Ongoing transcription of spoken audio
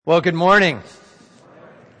Well, good morning.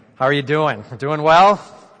 How are you doing? We're doing well?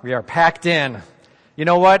 We are packed in. You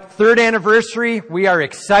know what? Third anniversary, we are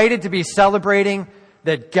excited to be celebrating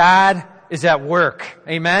that God is at work.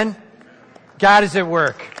 Amen? God is at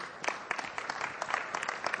work.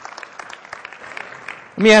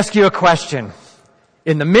 Let me ask you a question.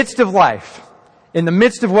 In the midst of life, in the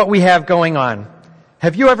midst of what we have going on,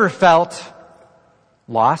 have you ever felt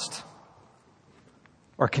lost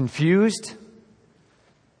or confused?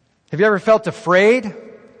 Have you ever felt afraid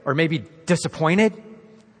or maybe disappointed?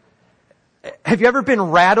 Have you ever been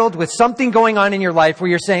rattled with something going on in your life where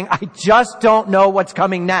you're saying, I just don't know what's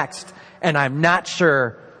coming next, and I'm not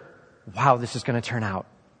sure how this is going to turn out?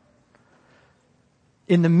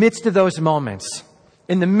 In the midst of those moments,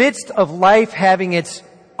 in the midst of life having its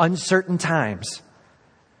uncertain times,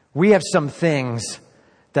 we have some things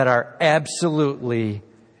that are absolutely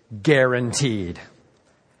guaranteed.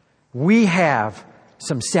 We have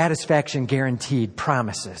some satisfaction guaranteed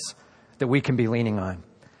promises that we can be leaning on.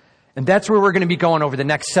 And that's where we're going to be going over the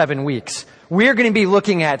next 7 weeks. We're going to be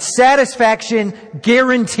looking at satisfaction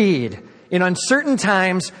guaranteed. In uncertain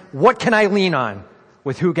times, what can I lean on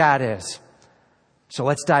with who God is? So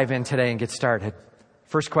let's dive in today and get started.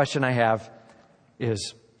 First question I have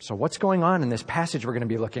is, so what's going on in this passage we're going to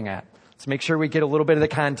be looking at? Let's make sure we get a little bit of the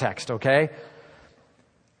context, okay?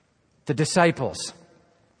 The disciples,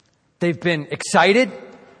 they've been excited,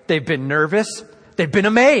 they've been nervous, they've been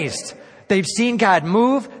amazed. They've seen God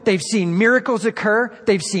move, they've seen miracles occur,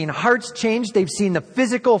 they've seen hearts change, they've seen the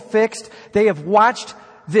physical fixed. They have watched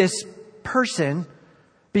this person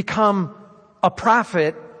become a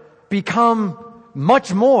prophet, become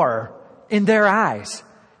much more in their eyes.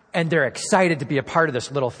 And they're excited to be a part of this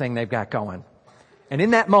little thing they've got going. And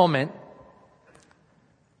in that moment,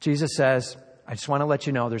 Jesus says, I just want to let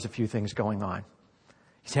you know there's a few things going on.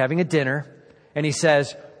 He's having a dinner, and he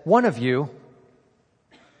says, one of you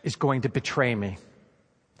is going to betray me.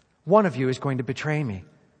 One of you is going to betray me.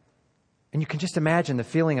 And you can just imagine the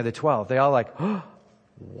feeling of the 12. They all like, oh,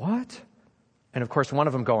 what? And of course, one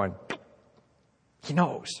of them going, he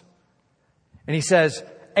knows. And he says,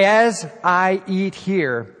 as I eat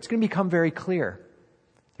here, it's going to become very clear.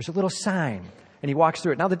 There's a little sign. And he walks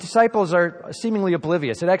through it. Now, the disciples are seemingly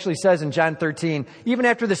oblivious. It actually says in John 13, even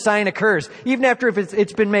after the sign occurs, even after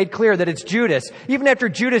it's been made clear that it's Judas, even after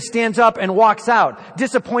Judas stands up and walks out,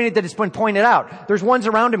 disappointed that it's been pointed out, there's ones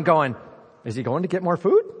around him going, is he going to get more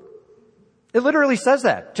food? It literally says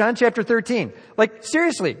that. John chapter 13. Like,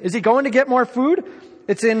 seriously, is he going to get more food?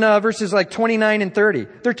 It's in verses like 29 and 30.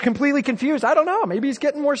 They're completely confused. I don't know. Maybe he's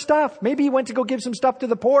getting more stuff. Maybe he went to go give some stuff to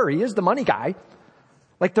the poor. He is the money guy.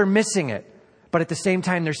 Like, they're missing it. But at the same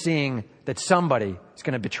time, they're seeing that somebody is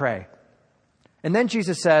going to betray. And then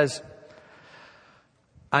Jesus says,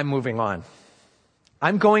 I'm moving on.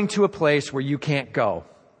 I'm going to a place where you can't go.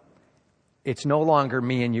 It's no longer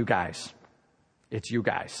me and you guys. It's you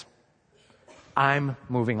guys. I'm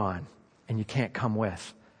moving on, and you can't come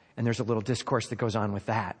with. And there's a little discourse that goes on with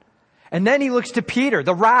that. And then he looks to Peter,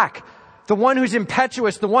 the rock, the one who's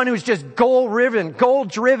impetuous, the one who's just goal-driven.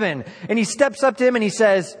 And he steps up to him and he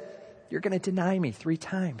says, you're going to deny me 3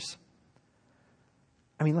 times.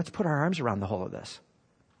 I mean, let's put our arms around the whole of this.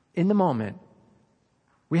 In the moment,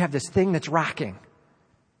 we have this thing that's rocking.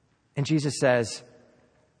 And Jesus says,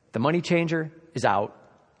 the money changer is out.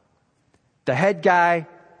 The head guy,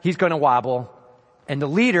 he's going to wobble. And the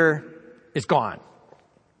leader is gone.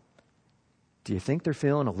 Do you think they're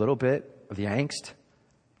feeling a little bit of the angst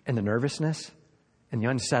and the nervousness and the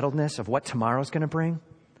unsettledness of what tomorrow's going to bring?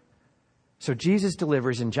 So Jesus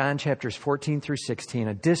delivers in John chapters 14 through 16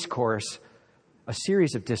 a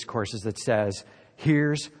series of discourses that says,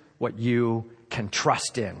 here's what you can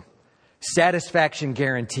trust in. Satisfaction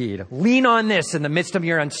guaranteed. Lean on this in the midst of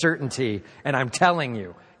your uncertainty, and I'm telling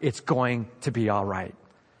you, it's going to be all right.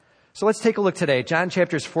 So let's take a look today. John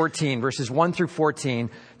chapters 14, verses 1 through 14.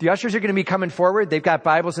 The ushers are going to be coming forward. They've got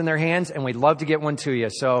Bibles in their hands, and we'd love to get one to you.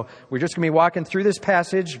 So we're just going to be walking through this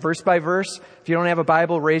passage, verse by verse. If you don't have a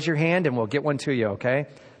Bible, raise your hand, and we'll get one to you, okay?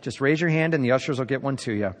 Just raise your hand, and the ushers will get one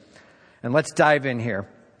to you. And let's dive in here.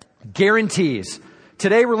 Guarantees.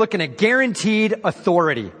 Today we're looking at guaranteed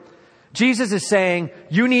authority. Jesus is saying,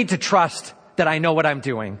 you need to trust that I know what I'm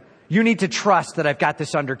doing. You need to trust that I've got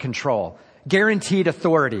this under control. Guaranteed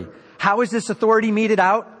authority. How is this authority meted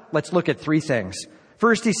out? Let's look at 3 things.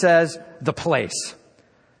 First, he says, the place.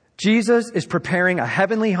 Jesus is preparing a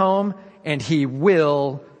heavenly home, and he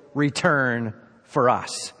will return for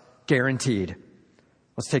us. Guaranteed.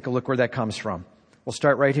 Let's take a look where that comes from. We'll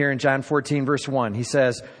start right here in John 14, verse 1. He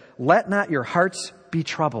says, let not your hearts be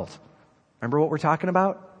troubled. Remember what we're talking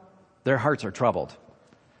about? Their hearts are troubled.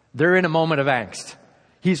 They're in a moment of angst.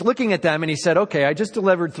 He's looking at them and he said, okay, I just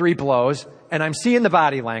delivered 3 blows and I'm seeing the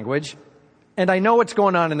body language and I know what's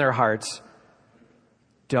going on in their hearts.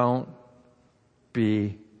 Don't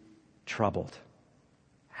be troubled.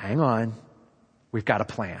 Hang on. We've got a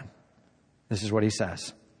plan. This is what he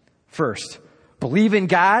says. First, believe in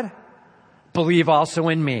God, believe also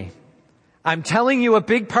in me. I'm telling you, a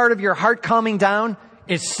big part of your heart calming down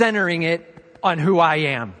is centering it on who I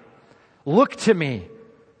am. Look to me.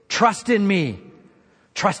 Trust in me.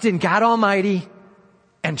 Trust in God Almighty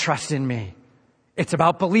and trust in me. It's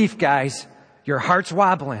about belief, guys. Your heart's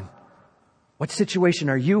wobbling. What situation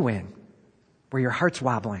are you in where your heart's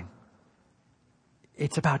wobbling?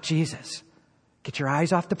 It's about Jesus. Get your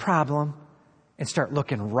eyes off the problem and start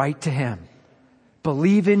looking right to him.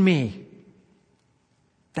 Believe in me.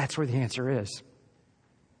 That's where the answer is.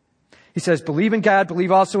 He says, believe in God,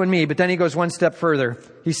 believe also in me. But then he goes one step further.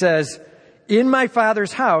 He says, in my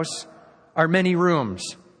Father's house are many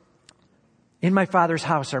rooms. In my Father's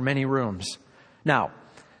house are many rooms. Now,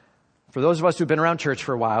 for those of us who've been around church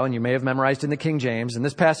for a while, and you may have memorized in the King James, and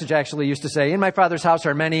this passage actually used to say, in my Father's house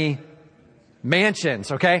are many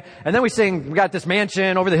mansions, okay? And then we sing, we got this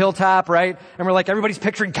mansion over the hilltop, right? And we're like, everybody's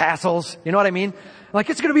picturing castles. You know what I mean? Like,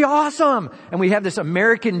 it's going to be awesome. And we have this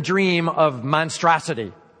American dream of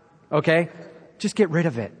monstrosity, okay? Just get rid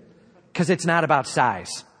of it, because it's not about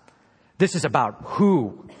size. This is about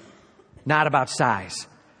who, not about size.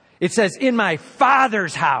 It says, in my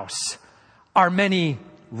Father's house are many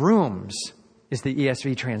rooms, is the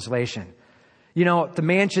ESV translation. You know, the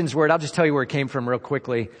mansions word, I'll just tell you where it came from real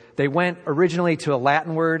quickly. They went originally to a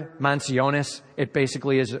Latin word, mansiones. It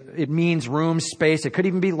basically it means room, space. It could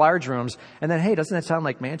even be large rooms. And then, hey, doesn't that sound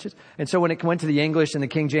like mansions? And so when it went to the English and the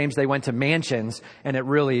King James, they went to mansions. And it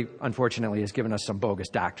really, unfortunately, has given us some bogus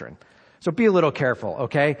doctrine. So be a little careful,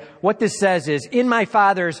 okay? What this says is, in my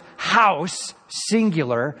Father's house,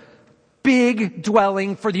 singular, big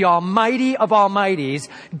dwelling for the Almighty of Almighties,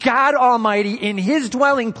 God Almighty, in his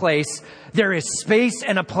dwelling place, there is space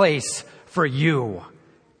and a place for you.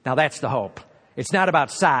 Now that's the hope. It's not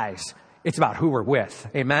about size. It's about who we're with.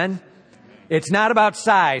 Amen? It's not about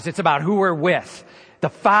size. It's about who we're with. The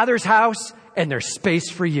Father's house, and there's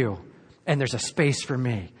space for you. And there's a space for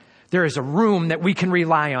me. There is a room that we can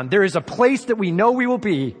rely on. There is a place that we know we will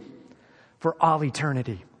be for all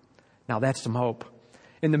eternity. Now that's some hope.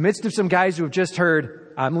 In the midst of some guys who have just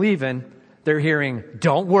heard, I'm leaving, they're hearing,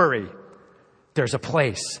 don't worry. There's a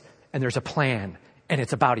place and there's a plan and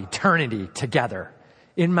it's about eternity together.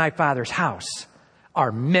 In my Father's house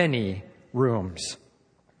are many rooms.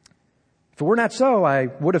 If it were not so,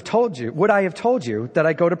 would I have told you that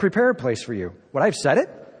I go to prepare a place for you? Would I have said it?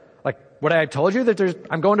 Like, would I have told you that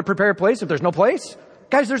I'm going to prepare a place if there's no place?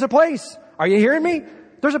 Guys, there's a place. Are you hearing me?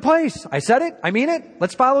 There's a place. I said it. I mean it.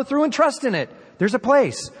 Let's follow through and trust in it. There's a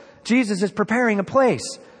place. Jesus is preparing a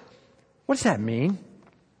place. What does that mean?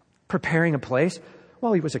 Preparing a place?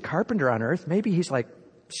 Well, he was a carpenter on earth. Maybe he's like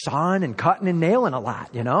sawing and cutting and nailing a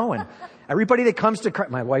lot, you know? And everybody that comes to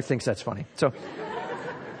Christ, my wife thinks that's funny. So,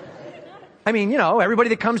 I mean, you know, everybody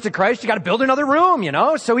that comes to Christ, you got to build another room, you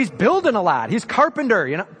know? So he's building a lot. He's carpenter,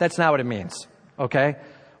 you know? That's not what it means. Okay?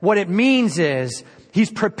 What it means is, he's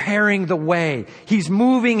preparing the way. He's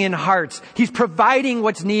moving in hearts. He's providing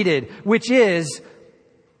what's needed, which is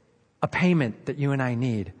a payment that you and I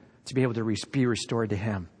need to be able to be restored to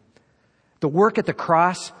him. The work at the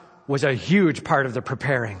cross was a huge part of the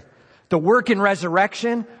preparing. The work in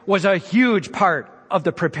resurrection was a huge part of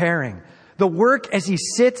the preparing. The work as he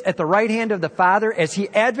sits at the right hand of the Father, as he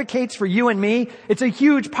advocates for you and me, it's a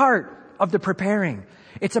huge part of the preparing.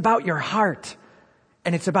 It's about your heart.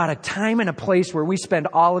 And it's about a time and a place where we spend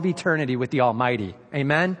all of eternity with the Almighty.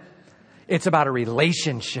 Amen? It's about a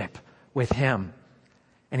relationship with him.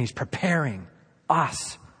 And he's preparing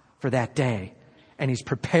us for that day. And he's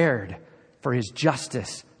prepared for his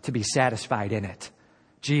justice to be satisfied in it.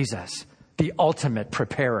 Jesus, the ultimate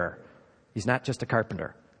preparer. He's not just a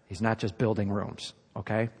carpenter. He's not just building rooms.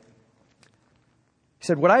 Okay? He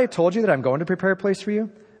said, would I have told you that I'm going to prepare a place for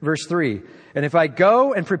you? Verse 3. And if I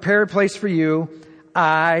go and prepare a place for you,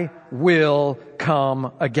 I will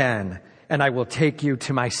come again, and I will take you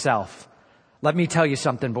to myself. Let me tell you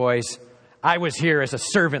something, boys. I was here as a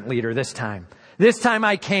servant leader this time. This time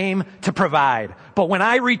I came to provide. But when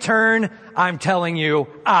I return, I'm telling you,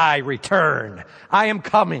 I return. I am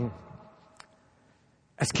coming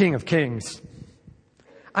as King of Kings.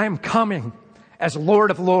 I am coming as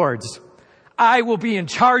Lord of Lords. I will be in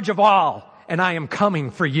charge of all, and I am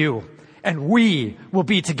coming for you. And we will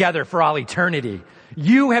be together for all eternity.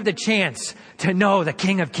 You have the chance to know the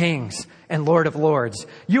King of Kings and Lord of Lords.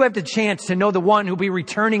 You have the chance to know the one who'll be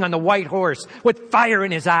returning on the white horse with fire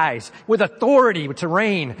in his eyes, with authority to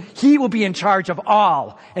reign. He will be in charge of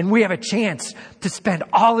all. And we have a chance to spend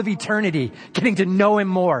all of eternity getting to know him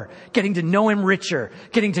more, getting to know him richer,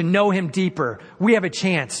 getting to know him deeper. We have a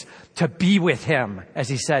chance to be with him, as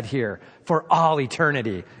he said here, for all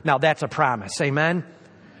eternity. Now that's a promise. Amen?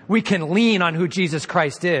 We can lean on who Jesus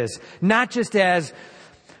Christ is, not just as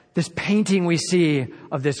this painting we see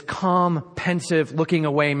of this calm, pensive, looking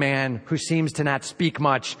away man who seems to not speak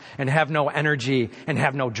much and have no energy and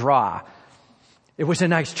have no draw. It was a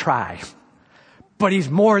nice try, but he's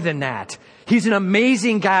more than that. He's an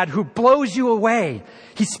amazing God who blows you away.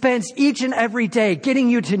 He spends each and every day getting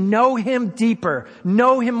you to know him deeper,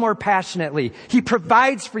 know him more passionately. He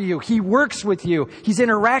provides for you. He works with you. He's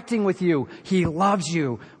interacting with you. He loves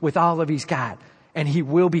you with all of he's got. And he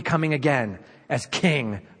will be coming again as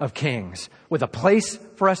King of Kings, with a place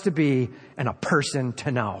for us to be and a person to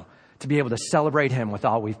know, to be able to celebrate him with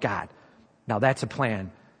all we've got. Now that's a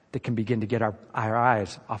plan that can begin to get our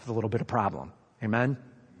eyes off the little bit of problem. Amen?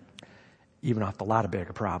 Even off the lot of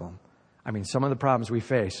bigger problem. I mean, some of the problems we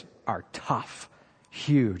face are tough,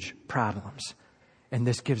 huge problems. And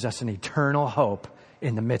this gives us an eternal hope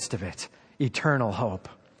in the midst of it. Eternal hope.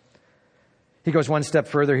 He goes one step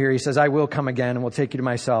further here. He says, I will come again and will take you to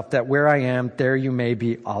myself, that where I am, there you may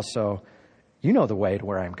be also. You know the way to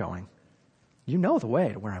where I'm going. You know the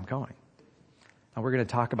way to where I'm going. Now we're going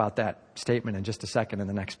to talk about that statement in just a second in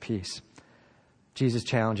the next piece. Jesus'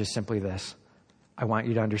 challenge is simply this. I want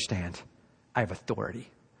you to understand, I have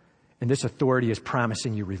authority. And this authority is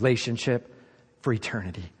promising you relationship for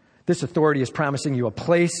eternity. This authority is promising you a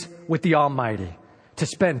place with the Almighty, to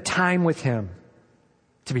spend time with him,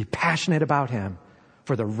 to be passionate about him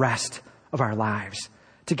for the rest of our lives,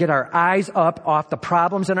 to get our eyes up off the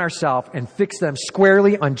problems in ourselves and fix them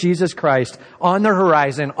squarely on Jesus Christ, on the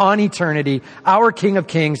horizon, on eternity. Our King of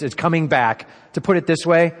Kings is coming back. To put it this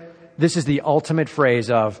way, this is the ultimate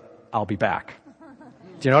phrase of, I'll be back.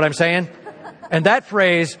 Do you know what I'm saying? And that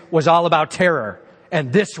phrase was all about terror.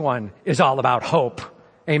 And this one is all about hope.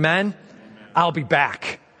 Amen? I'll be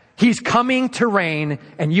back. He's coming to reign,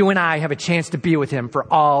 and you and I have a chance to be with him for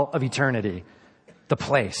all of eternity. The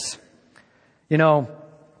place. You know,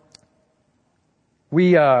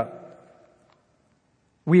 we often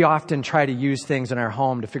try to use things in our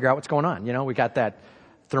home to figure out what's going on. You know, we got that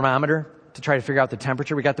thermometer to try to figure out the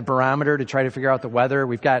temperature. We got the barometer to try to figure out the weather.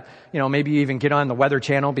 We've got, you know, maybe you even get on the Weather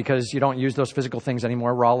Channel because you don't use those physical things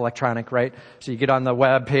anymore. We're all electronic, right? So you get on the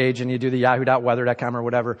web page and you do the yahoo.weather.com or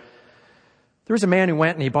whatever. There was a man who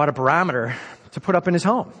went and he bought a barometer to put up in his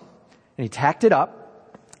home. And he tacked it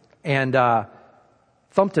up and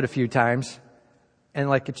thumped it a few times. And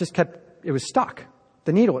like it was stuck,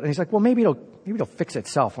 the needle. And he's like, well, maybe it'll fix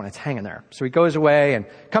itself when it's hanging there. So he goes away and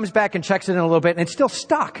comes back and checks it in a little bit and it's still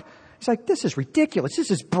stuck. He's like, this is ridiculous. This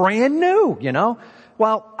is brand new, you know?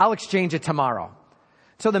 Well, I'll exchange it tomorrow.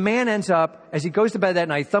 So the man ends up, as he goes to bed that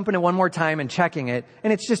night, thumping it one more time and checking it,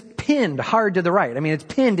 and it's just pinned hard to the right. I mean, it's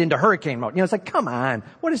pinned into hurricane mode. You know, it's like, come on,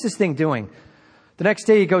 what is this thing doing? The next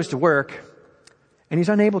day he goes to work, and he's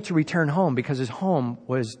unable to return home because his home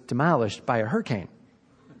was demolished by a hurricane.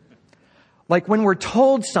 Like when we're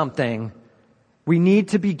told something, we need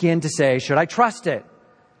to begin to say, should I trust it?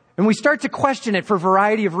 And we start to question it for a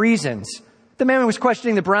variety of reasons. The man was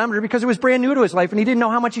questioning the barometer because it was brand new to his life and he didn't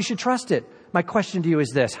know how much he should trust it. My question to you is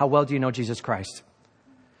this. How well do you know Jesus Christ?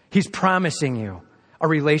 He's promising you a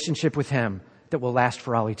relationship with him that will last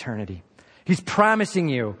for all eternity. He's promising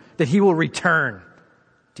you that he will return.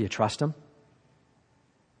 Do you trust him?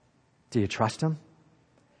 Do you trust him?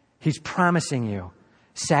 He's promising you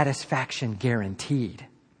satisfaction guaranteed.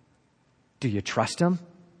 Do you trust him?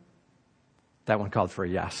 That one called for a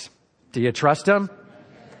yes. Do you trust him?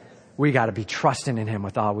 We got to be trusting in him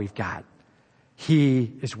with all we've got.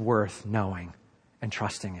 He is worth knowing and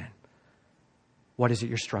trusting in. What is it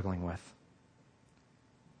you're struggling with?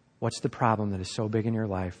 What's the problem that is so big in your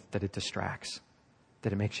life that it distracts,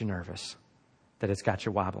 that it makes you nervous, that it's got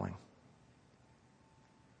you wobbling?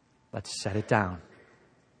 Let's set it down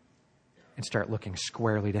and start looking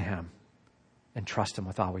squarely to him and trust him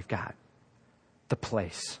with all we've got. The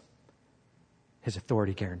place. His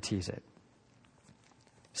authority guarantees it.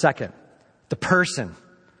 Second, the person.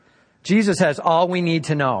 Jesus has all we need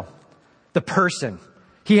to know. The person.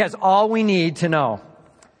 He has all we need to know.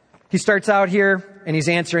 He starts out here and he's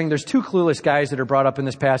answering. There's two clueless guys that are brought up in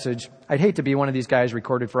this passage. I'd hate to be one of these guys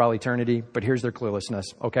recorded for all eternity, but here's their cluelessness,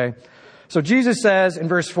 okay? So Jesus says in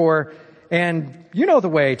verse 4, and you know the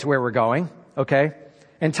way to where we're going, okay?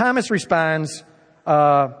 And Thomas responds,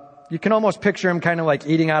 You can almost picture him kind of like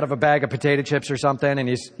eating out of a bag of potato chips or something. And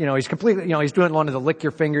he's completely, he's doing one of the lick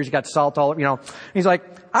your fingers. You got salt all over, He's like,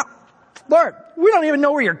 Lord, we don't even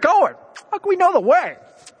know where you're going. How can we know the way?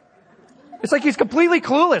 It's like he's completely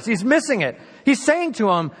clueless. He's missing it. He's saying to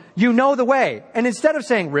him, you know the way. And instead of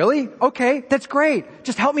saying, really? Okay, that's great.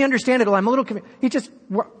 Just help me understand it. I'm a little confused.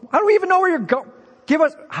 How do we even know where you're going?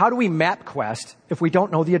 How do we map quest if we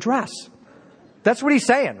don't know the address? That's what he's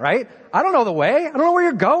saying, right? I don't know the way. I don't know where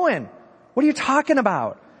you're going. What are you talking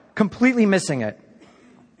about? Completely missing it.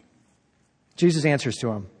 Jesus answers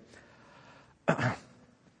to him.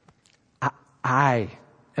 I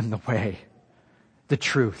am the way, the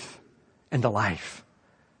truth, and the life.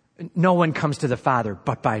 No one comes to the Father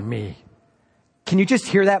but by me. Can you just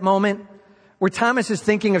hear that moment? Where Thomas is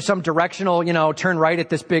thinking of some directional, turn right at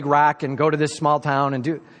this big rock and go to this small town and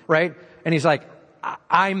do, right? And he's like,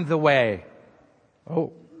 I'm the way.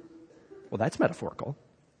 Oh, well, that's metaphorical,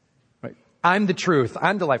 right? I'm the truth.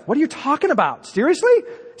 I'm the life. What are you talking about? Seriously?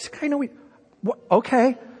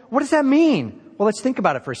 Okay. What does that mean? Well, let's think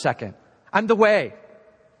about it for a second. I'm the way.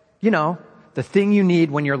 The thing you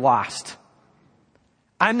need when you're lost.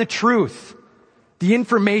 I'm the truth. The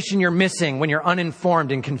information you're missing when you're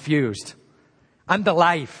uninformed and confused. I'm the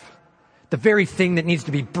life. The very thing that needs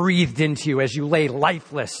to be breathed into you as you lay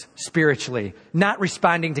lifeless spiritually, not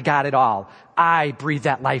responding to God at all. I breathe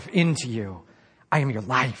that life into you. I am your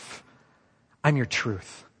life. I'm your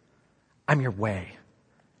truth. I'm your way.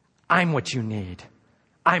 I'm what you need.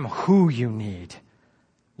 I'm who you need.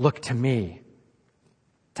 Look to me,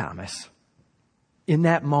 Thomas. In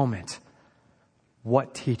that moment,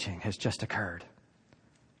 what teaching has just occurred?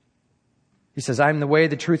 He says, I'm the way,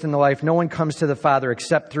 the truth, and the life. No one comes to the Father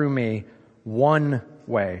except through me. One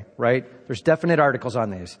way, right? There's definite articles on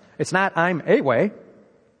these. It's not, I'm a way.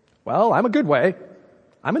 Well, I'm a good way.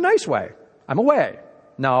 I'm a nice way. I'm a way.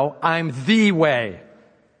 No, I'm the way.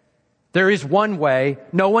 There is one way.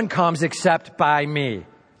 No one comes except by me.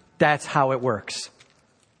 That's how it works.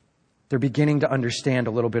 They're beginning to understand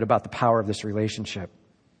a little bit about the power of this relationship.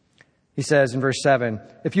 He says in verse 7,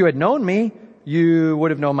 if you had known me, you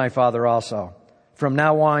would have known my Father also. From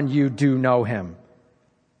now on, you do know him,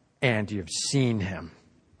 and you've seen him.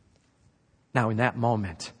 Now, in that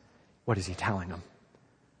moment, what is he telling them?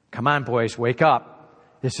 Come on, boys, wake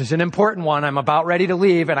up. This is an important one. I'm about ready to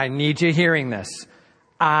leave, and I need you hearing this.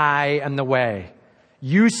 I am the way.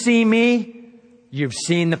 You see me, you've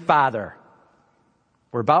seen the Father.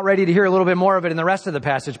 We're about ready to hear a little bit more of it in the rest of the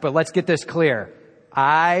passage, but let's get this clear.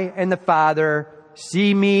 I and the Father,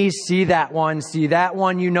 see me, see that one,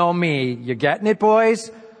 you know me. You getting it,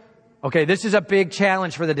 boys? Okay, this is a big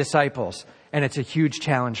challenge for the disciples, and it's a huge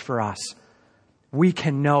challenge for us. We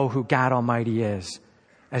can know who God Almighty is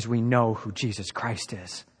as we know who Jesus Christ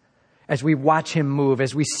is. As we watch him move,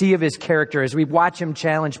 as we see of his character, as we watch him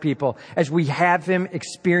challenge people, as we have him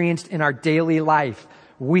experienced in our daily life,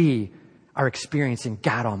 we are experiencing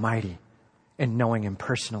God Almighty and knowing him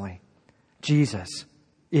personally. Jesus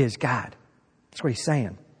is God. That's what he's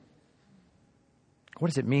saying. What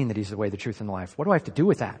does it mean that he's the way, the truth, and the life? What do I have to do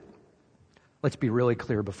with that? Let's be really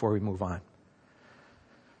clear before we move on.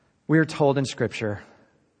 We are told in Scripture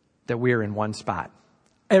that we are in one spot.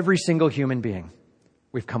 Every single human being,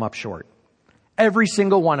 we've come up short. Every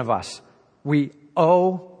single one of us, we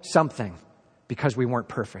owe something because we weren't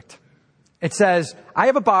perfect. It says, I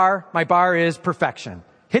have a bar. My bar is perfection.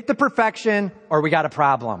 Hit the perfection or we got a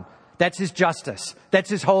problem. That's his justice. That's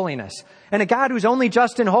his holiness. And a God who's only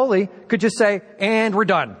just and holy could just say, and we're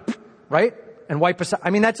done, right? And wipe us out. I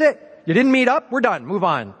mean, that's it. You didn't meet up. We're done. Move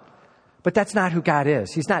on. But that's not who God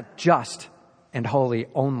is. He's not just and holy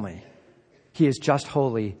only. He is just,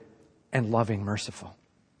 holy, and loving, merciful.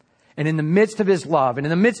 And in the midst of his love, and in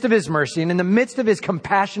the midst of his mercy, and in the midst of his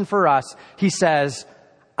compassion for us, he says,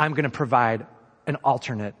 I'm going to provide an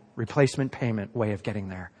alternate replacement payment way of getting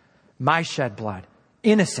there. My shed blood,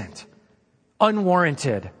 innocent,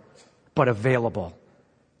 unwarranted, but available.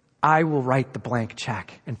 I will write the blank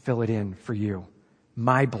check and fill it in for you.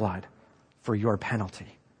 My blood for your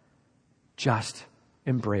penalty. Just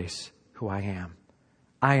embrace who I am.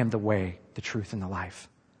 I am the way, the truth, and the life.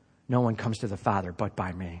 No one comes to the Father but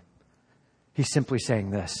by me. He's simply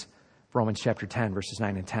saying this, Romans chapter 10, verses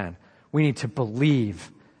 9 and 10. We need to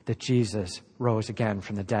believe that Jesus rose again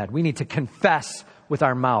from the dead. We need to confess with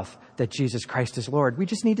our mouth that Jesus Christ is Lord. We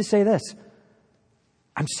just need to say this.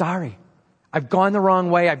 I'm sorry. I've gone the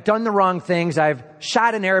wrong way. I've done the wrong things. I've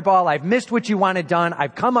shot an air ball. I've missed what you wanted done.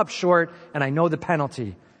 I've come up short, and I know the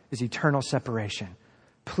penalty is eternal separation.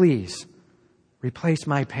 Please replace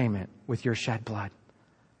my payment with your shed blood.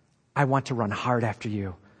 I want to run hard after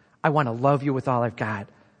you. I want to love you with all I've got.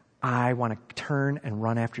 I want to turn and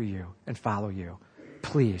run after you and follow you.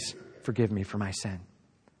 Please forgive me for my sin.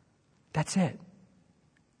 That's it.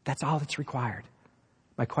 That's all that's required.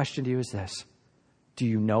 My question to you is this. Do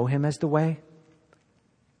you know him as the way?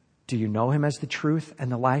 Do you know him as the truth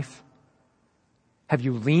and the life? Have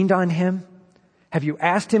you leaned on him? Have you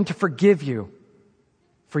asked him to forgive you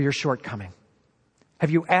for your shortcoming?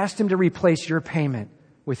 Have you asked him to replace your payment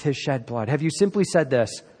with his shed blood? Have you simply said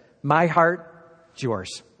this, my heart, it's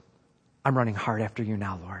yours. I'm running hard after you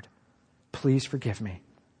now, Lord. Please forgive me.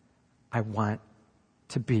 I want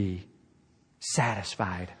to be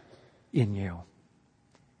satisfied in you.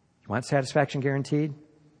 You want satisfaction guaranteed?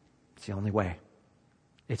 It's the only way.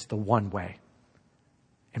 It's the one way.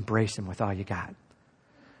 Embrace him with all you got.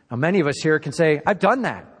 Now, many of us here can say, I've done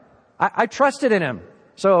that. I trusted in him.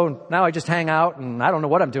 So now I just hang out and I don't know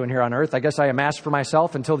what I'm doing here on earth. I guess I amass for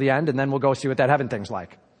myself until the end and then we'll go see what that heaven thing's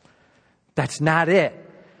like. That's not it.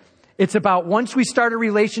 It's about once we start a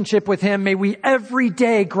relationship with him, may we every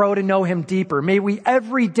day grow to know him deeper. May we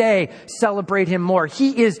every day celebrate him more.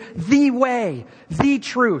 He is the way, the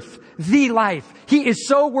truth, the life. He is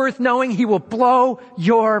so worth knowing. He will blow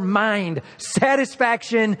your mind.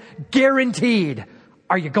 Satisfaction guaranteed.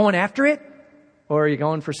 Are you going after it or are you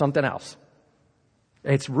going for something else?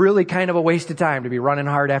 It's really kind of a waste of time to be running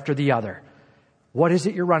hard after the other. What is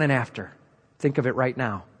it you're running after? Think of it right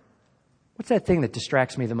now. What's that thing that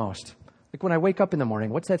distracts me the most? Like when I wake up in the morning,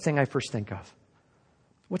 what's that thing I first think of?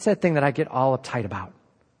 What's that thing that I get all uptight about?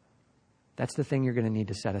 That's the thing you're going to need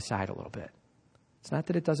to set aside a little bit. It's not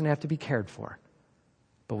that it doesn't have to be cared for,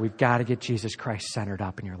 but we've got to get Jesus Christ centered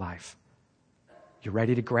up in your life. You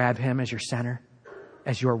ready to grab him as your center,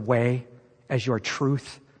 as your way, as your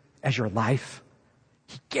truth, as your life?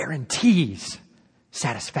 He guarantees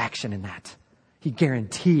satisfaction in that. He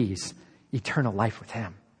guarantees eternal life with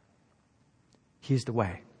him. He's the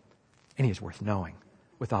way, and he is worth knowing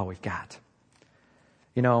with all we've got.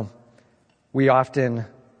 You know, we often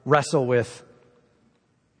wrestle with,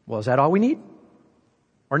 well, is that all we need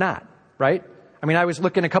or not, right? I mean, I was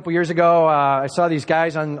looking a couple years ago, I saw these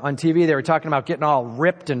guys on TV, they were talking about getting all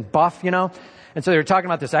ripped and buff, you know, and so they were talking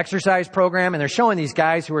about this exercise program, and they're showing these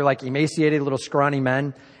guys who are like emaciated little scrawny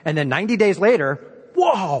men, and then 90 days later,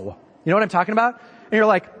 whoa, you know what I'm talking about? And you're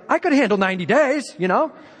like, I could handle 90 days, you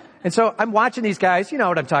know? And so I'm watching these guys, you know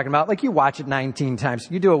what I'm talking about. Like you watch it 19 times.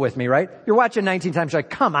 You do it with me, right? You're watching 19 times. You're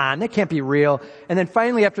like, come on, that can't be real. And then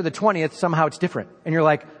finally after the 20th, somehow it's different. And you're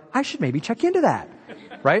like, I should maybe check into that,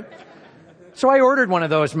 right? So I ordered one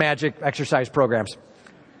of those magic exercise programs.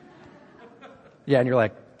 Yeah, and you're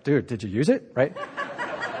like, dude, did you use it, right?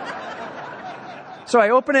 So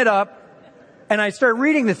I open it up and I start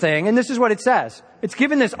reading the thing, and this is what it says. It's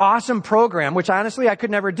given this awesome program, which honestly I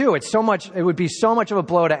could never do. It would be so much of a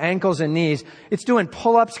blow to ankles and knees. It's doing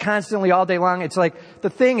pull-ups constantly all day long. It's like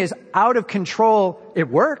the thing is out of control. It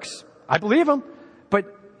works. I believe them.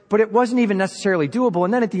 But it wasn't even necessarily doable.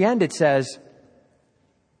 And then at the end it says,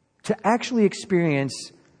 to actually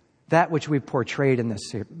experience that which we've portrayed in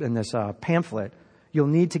this pamphlet, you'll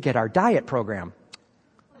need to get our diet program.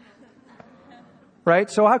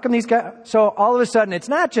 Right? So how come these guys, so all of a sudden it's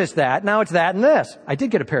not just that, now it's that and this. I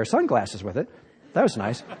did get a pair of sunglasses with it. That was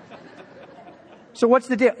nice. So what's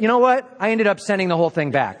the deal? You know what? I ended up sending the whole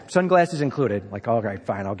thing back. Sunglasses included. Like, all right,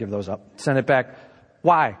 fine, I'll give those up. Send it back.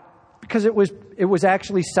 Why? Because it was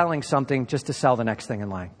actually selling something just to sell the next thing in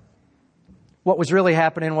line. What was really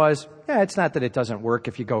happening was, it's not that it doesn't work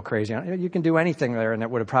if you go crazy on it. You can do anything there and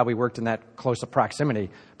it would have probably worked in that close of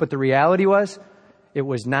proximity. But the reality was, it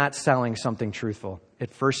was not selling something truthful.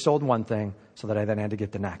 It first sold one thing so that I then had to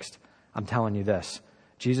get the next. I'm telling you this.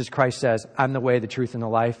 Jesus Christ says, I'm the way, the truth, and the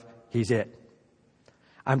life. He's it.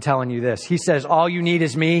 I'm telling you this. He says, all you need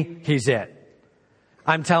is me. He's it.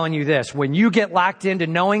 I'm telling you this. When you get locked into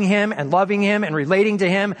knowing him and loving him and relating to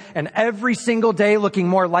him and every single day looking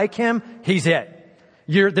more like him, he's it.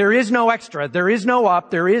 There is no extra. There is no up.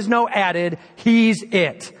 There is no added. He's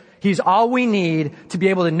it. He's all we need to be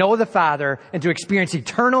able to know the Father and to experience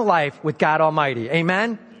eternal life with God Almighty.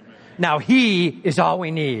 Amen? Now, he is all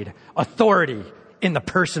we need. Authority in the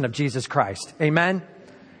person of Jesus Christ. Amen?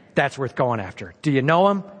 That's worth going after. Do you know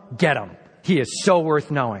him? Get him. He is so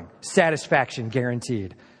worth knowing. Satisfaction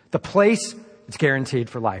guaranteed. The place, it's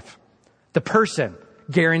guaranteed for life. The person,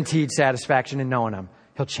 guaranteed satisfaction in knowing him.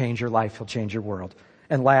 He'll change your life. He'll change your world.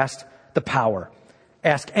 And last, the power.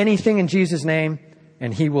 Ask anything in Jesus' name,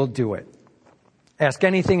 and he will do it. Ask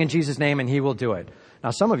anything in Jesus' name and he will do it. Now,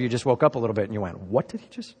 some of you just woke up a little bit and you went, what did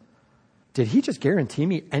he just guarantee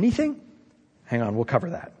me anything? Hang on, we'll cover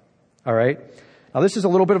that. All right. Now, this is a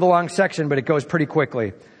little bit of a long section, but it goes pretty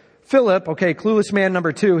quickly. Philip, okay, clueless man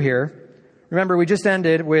number 2 here. Remember, we just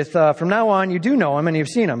ended with, from now on, you do know him and you've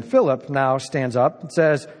seen him. Philip now stands up and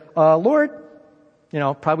says, Lord,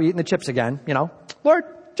 probably eating the chips again, Lord,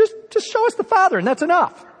 just show us the Father and that's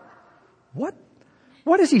enough. What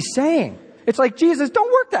is he saying? It's like, Jesus, don't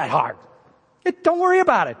work that hard. Don't worry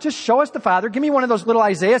about it. Just show us the Father. Give me one of those little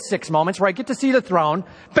Isaiah 6 moments where I get to see the throne.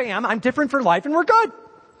 Bam, I'm different for life and we're good.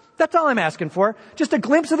 That's all I'm asking for. Just a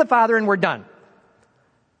glimpse of the Father and we're done.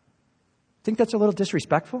 Think that's a little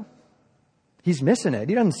disrespectful? He's missing it.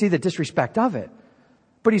 He doesn't see the disrespect of it.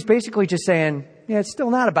 But he's basically just saying, it's still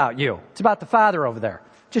not about you. It's about the Father over there.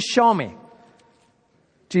 Just show me.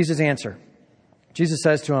 Jesus' answer. Jesus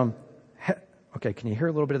says to him, okay, can you hear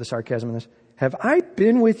a little bit of the sarcasm in this? Have I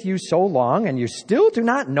been with you so long and you still do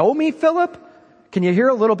not know me, Philip? Can you hear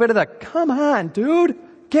a little bit of the, come on, dude,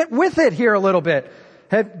 get with it here a little bit.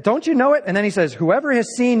 Don't you know it? And then he says, whoever has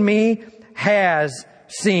seen me has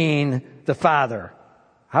seen the Father.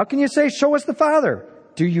 How can you say, show us the Father?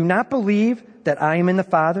 Do you not believe that I am in the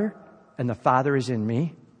Father and the Father is in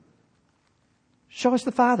me? Show us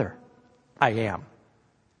the Father. I am.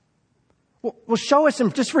 Well, show us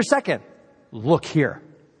him just for a second. Look here.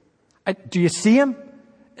 Do you see him?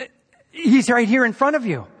 He's right here in front of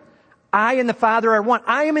you. I and the Father are one.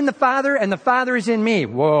 I am in the Father and the Father is in me.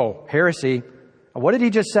 Whoa, heresy. What did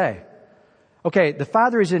he just say? Okay, the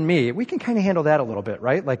Father is in me. We can kind of handle that a little bit,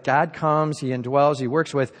 right? Like God comes, he indwells, he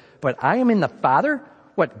works with, but I am in the Father?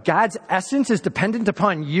 What, God's essence is dependent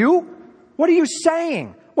upon you? What are you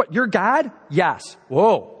saying? What, you're God? Yes.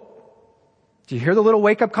 Whoa. Do you hear the little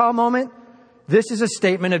wake-up call moment? This is a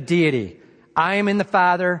statement of deity. I am in the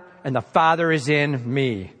Father and the Father is in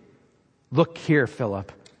me. Look here,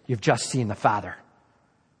 Philip. You've just seen the Father.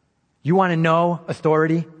 You want to know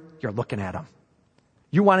authority? You're looking at him.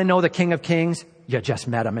 You want to know the King of Kings? You just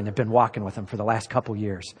met him and have been walking with him for the last couple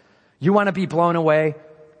years. You want to be blown away?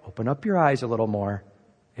 Open up your eyes a little more.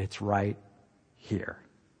 It's right here.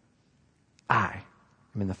 I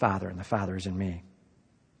am in the Father and the Father is in me.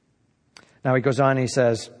 Now he goes on and he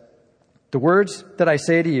says, the words that I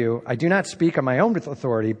say to you, I do not speak on my own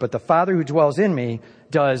authority, but the Father who dwells in me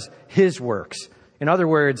does his works. In other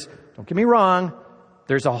words, don't get me wrong,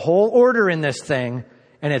 there's a whole order in this thing,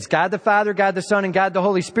 and it's God the Father, God the Son, and God the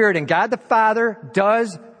Holy Spirit. And God the Father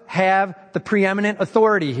does have the preeminent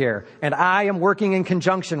authority here. And I am working in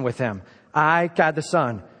conjunction with him. I, God the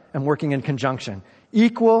Son, am working in conjunction.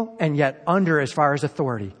 Equal and yet under as far as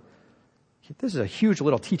authority. This is a huge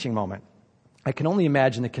little teaching moment. I can only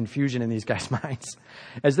imagine the confusion in these guys' minds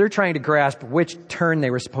as they're trying to grasp which turn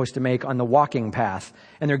they were supposed to make on the walking path.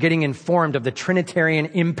 And they're getting informed of the Trinitarian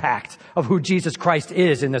impact of who Jesus Christ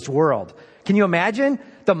is in this world. Can you imagine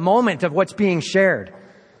the moment of what's being shared?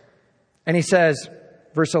 And he says,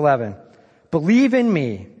 verse 11, believe in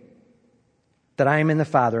me that I am in the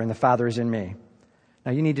Father and the Father is in me.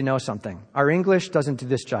 Now you need to know something. Our English doesn't do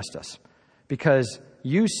this justice because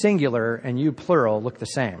you singular and you plural look the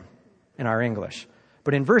same in our English.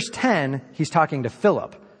 But in verse 10, he's talking to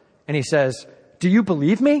Philip and he says, do you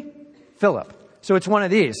believe me? Philip. So it's one of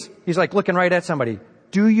these. He's like looking right at somebody.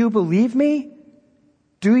 Do you believe me?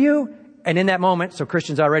 Do you? And in that moment, so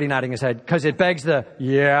Christian's already nodding his head because it begs the,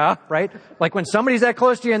 yeah, right? Like when somebody's that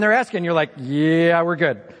close to you and they're asking, you're like, yeah, we're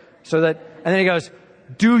good. So that, and then he goes,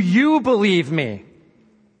 do you believe me?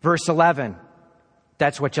 Verse 11.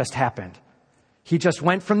 That's what just happened. He just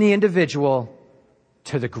went from the individual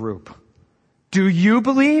to the group. Do you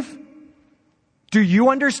believe? Do you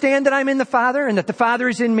understand that I'm in the Father and that the Father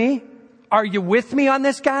is in me? Are you with me on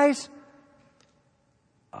this, guys?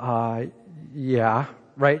 Yeah.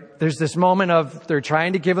 Right? There's this moment of they're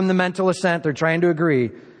trying to give him the mental assent. They're trying to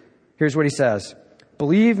agree. Here's what he says.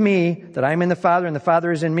 Believe me that I'm in the Father and the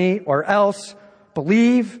Father is in me, or else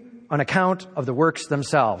believe on account of the works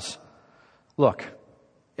themselves. Look,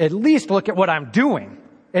 at least look at what I'm doing.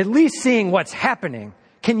 At least seeing what's happening.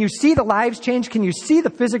 Can you see the lives change? Can you see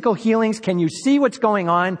the physical healings? Can you see what's going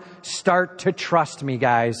on? Start to trust me,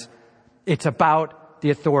 guys. It's about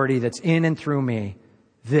the authority that's in and through me.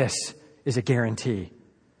 This is a guarantee.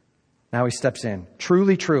 Now he steps in.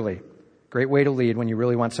 Truly, truly. Great way to lead when you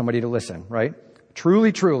really want somebody to listen, right?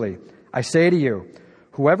 Truly, truly. I say to you,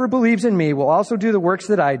 whoever believes in me will also do the works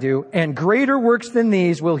that I do, and greater works than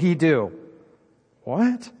these will he do.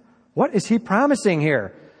 What? What is he promising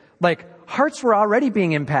here? Like, hearts were already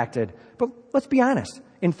being impacted. But let's be honest.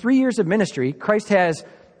 In 3 years of ministry, Christ has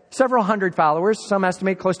several hundred followers. Some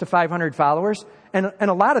estimate close to 500 followers. And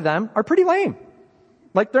a lot of them are pretty lame.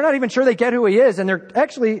 Like, they're not even sure they get who he is, and they're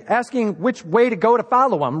actually asking which way to go to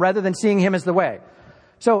follow him rather than seeing him as the way.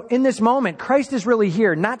 So in this moment, Christ is really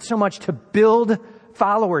here not so much to build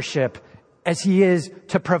followership as he is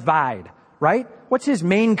to provide, right? What's his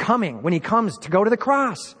main coming when he comes to go to the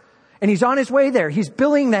cross? And he's on his way there. He's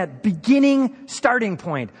building that beginning starting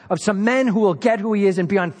point of some men who will get who he is and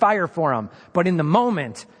be on fire for him. But in the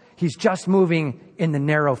moment, he's just moving in the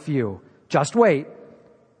narrow few. Just wait.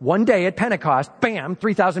 One day at Pentecost, bam,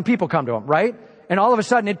 3,000 people come to him, right? And all of a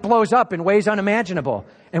sudden it blows up in ways unimaginable.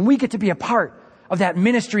 And we get to be a part of that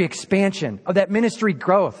ministry expansion, of that ministry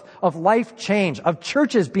growth, of life change, of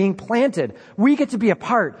churches being planted. We get to be a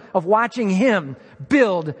part of watching him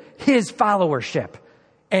build his followership.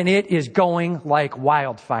 And it is going like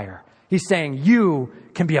wildfire. He's saying you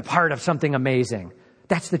can be a part of something amazing.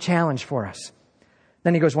 That's the challenge for us.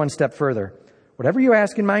 Then he goes one step further. Whatever you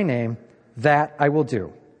ask in my name, that I will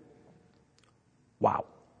do. Wow.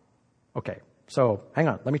 Okay, so hang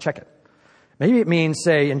on, let me check it. Maybe it means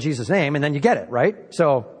say in Jesus' name, and then you get it, right?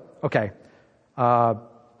 So, okay. Can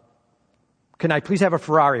I please have a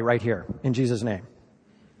Ferrari right here in Jesus' name?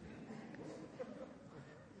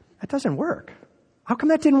 That doesn't work. How come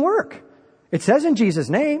that didn't work? It says in Jesus'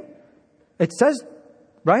 name. It says,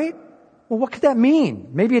 right? Well, what could that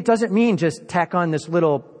mean? Maybe it doesn't mean just tack on this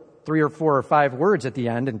little 3 or 4 or 5 words at the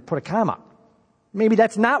end and put a comma. Maybe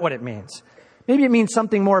that's not what it means. Maybe it means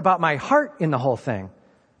something more about my heart in the whole thing.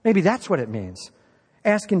 Maybe that's what it means.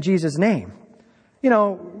 Ask in Jesus' name. You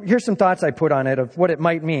know, here's some thoughts I put on it of what it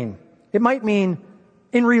might mean. It might mean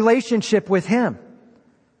in relationship with him,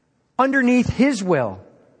 underneath his will,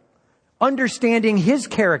 understanding his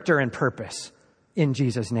character and purpose in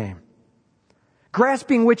Jesus' name.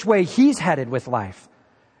 Grasping which way he's headed with life.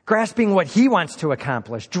 Grasping what he wants to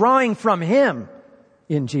accomplish. Drawing from him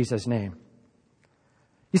in Jesus' name.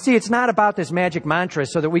 You see, it's not about this magic mantra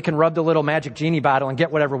so that we can rub the little magic genie bottle and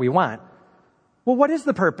get whatever we want. Well, what is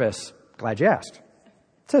the purpose? Glad you asked.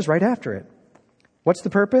 It says right after it. What's the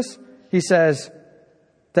purpose? He says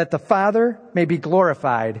that the Father may be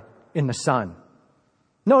glorified in the Son.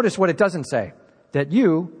 Notice what it doesn't say. That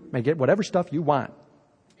you may get whatever stuff you want.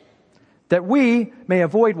 That we may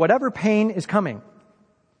avoid whatever pain is coming.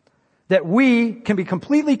 That we can be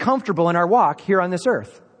completely comfortable in our walk here on this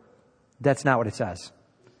earth. That's not what it says.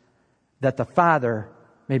 That the Father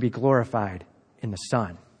may be glorified in the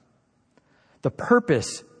Son. The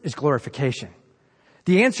purpose is glorification.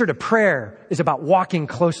 The answer to prayer is about walking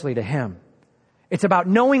closely to him. It's about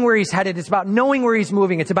knowing where he's headed. It's about knowing where he's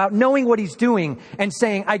moving. It's about knowing what he's doing and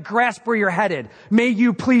saying, I grasp where you're headed. May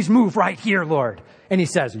you please move right here, Lord. And he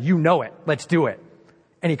says, you know it. Let's do it.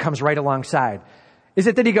 And he comes right alongside. Is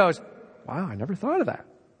it that he goes, wow, I never thought of that.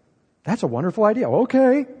 That's a wonderful idea.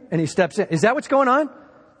 Okay. And he steps in. Is that what's going on?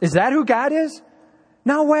 Is that who God is?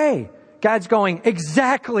 No way. God's going,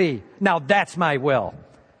 exactly. Now that's my will.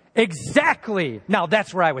 Exactly. Now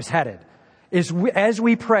that's where I was headed. As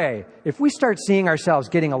we pray, if we start seeing ourselves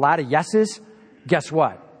getting a lot of yeses, guess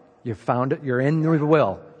what? You've found it. You're in the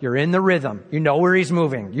will. You're in the rhythm. You know where he's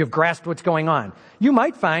moving. You've grasped what's going on. You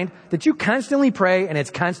might find that you constantly pray and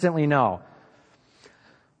it's constantly no.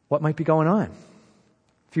 What might be going on?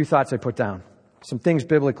 A few thoughts I put down. Some things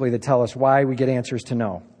biblically that tell us why we get answers to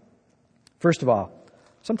no. First of all,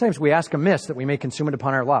 sometimes we ask amiss that we may consume it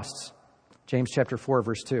upon our lusts. James chapter 4,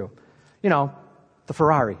 verse 2. You know, the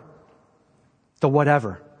Ferrari. The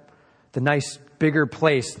whatever, the nice bigger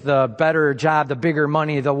place, the better job, the bigger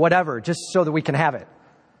money, the whatever, just so that we can have it.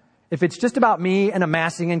 If it's just about me and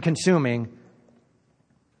amassing and consuming,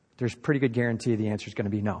 there's pretty good guarantee the answer is going to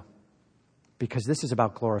be no. Because this is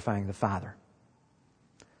about glorifying the Father.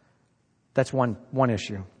 That's one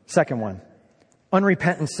issue. Second one,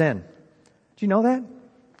 unrepentant sin. Do you know that?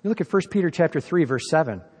 You look at 1 Peter chapter 3, verse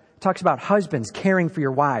 7. It talks about husbands caring for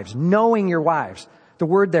your wives, knowing your wives. The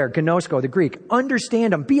word there, gnosko, the Greek,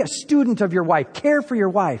 understand them. Be a student of your wife. Care for your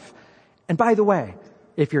wife. And by the way,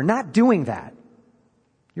 if you're not doing that,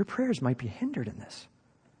 your prayers might be hindered in this.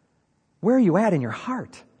 Where are you at in your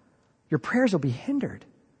heart? Your prayers will be hindered.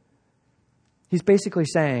 He's basically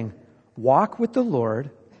saying, walk with the Lord,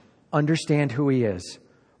 understand who he is.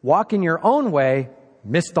 Walk in your own way,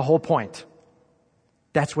 miss the whole point.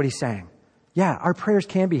 That's what he's saying. Yeah, our prayers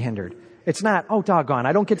can be hindered. It's not, oh, doggone,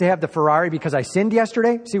 I don't get to have the Ferrari because I sinned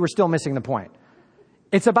yesterday. See, we're still missing the point.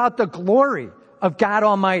 It's about the glory of God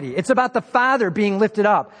Almighty. It's about the Father being lifted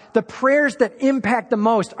up. The prayers that impact the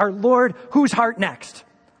most are, Lord, whose heart next?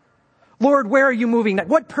 Lord, where are you moving next?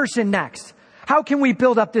 What person next? How can we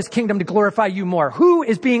build up this kingdom to glorify you more? Who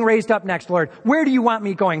is being raised up next, Lord? Where do you want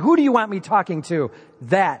me going? Who do you want me talking to?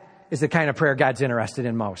 That is the kind of prayer God's interested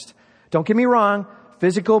in most. Don't get me wrong.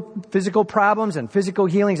 Physical problems and physical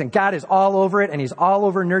healings, and God is all over it, and he's all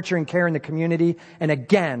over nurturing care in the community. And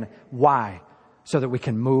again, why? So that we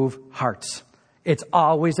can move hearts. It's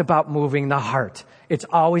always about moving the heart. It's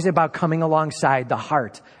always about coming alongside the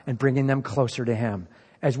heart and bringing them closer to Him.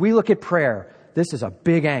 As we look at prayer, this is a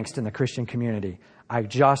big angst in the Christian community. I've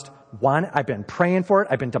been praying for it.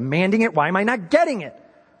 I've been demanding it. Why am I not getting it?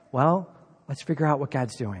 Well, let's figure out what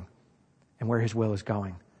God's doing and where His will is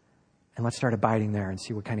going. And let's start abiding there and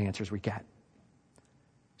see what kind of answers we get.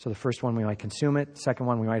 So the first one, we might consume it. Second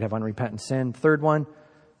one, we might have unrepentant sin. Third one,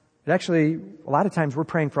 a lot of times we're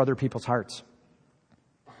praying for other people's hearts.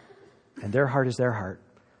 And their heart is their heart.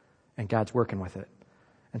 And God's working with it.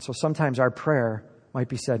 And so sometimes our prayer might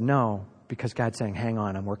be said no, because God's saying, hang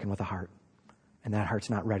on, I'm working with a heart. And that heart's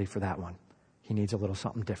not ready for that one. He needs a little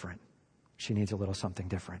something different. She needs a little something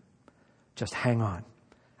different. Just hang on.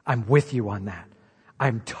 I'm with you on that.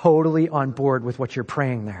 I'm totally on board with what you're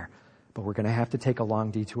praying there. But we're going to have to take a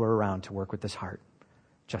long detour around to work with this heart.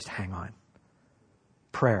 Just hang on.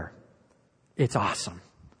 Prayer. It's awesome.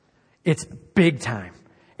 It's big time.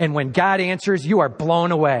 And when God answers, you are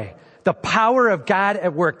blown away. The power of God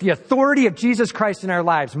at work, the authority of Jesus Christ in our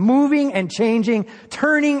lives, moving and changing,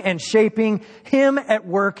 turning and shaping, Him at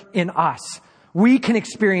work in us. We can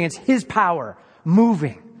experience His power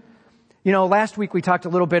moving. Last week we talked a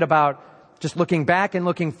little bit about just looking back and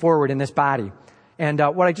looking forward in this body. And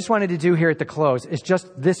what I just wanted to do here at the close is just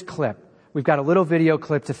this clip. We've got a little video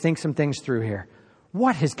clip to think some things through here.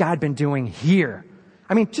 What has God been doing here?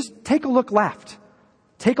 Just take a look left.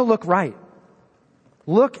 Take a look right.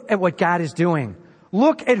 Look at what God is doing.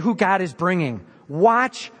 Look at who God is bringing.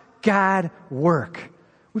 Watch God work.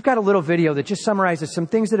 We've got a little video that just summarizes some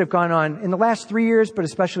things that have gone on in the last 3 years, but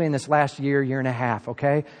especially in this last year and a half,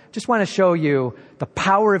 okay? Just want to show you the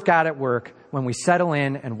power of God at work when we settle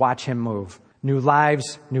in and watch Him move. New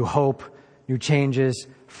lives, new hope, new changes,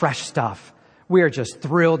 fresh stuff. We are just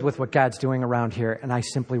thrilled with what God's doing around here, and I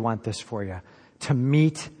simply want this for you. To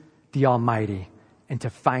meet the Almighty and to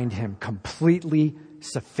find Him completely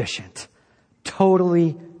sufficient.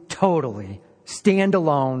 Totally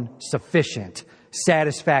standalone, sufficient.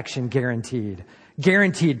 Satisfaction guaranteed.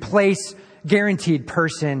 Guaranteed place, guaranteed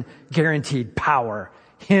person, guaranteed power.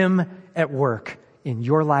 Him at work in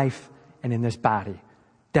your life and in this body.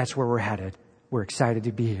 That's where we're headed. We're excited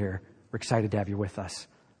to be here. We're excited to have you with us.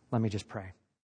 Let me just pray.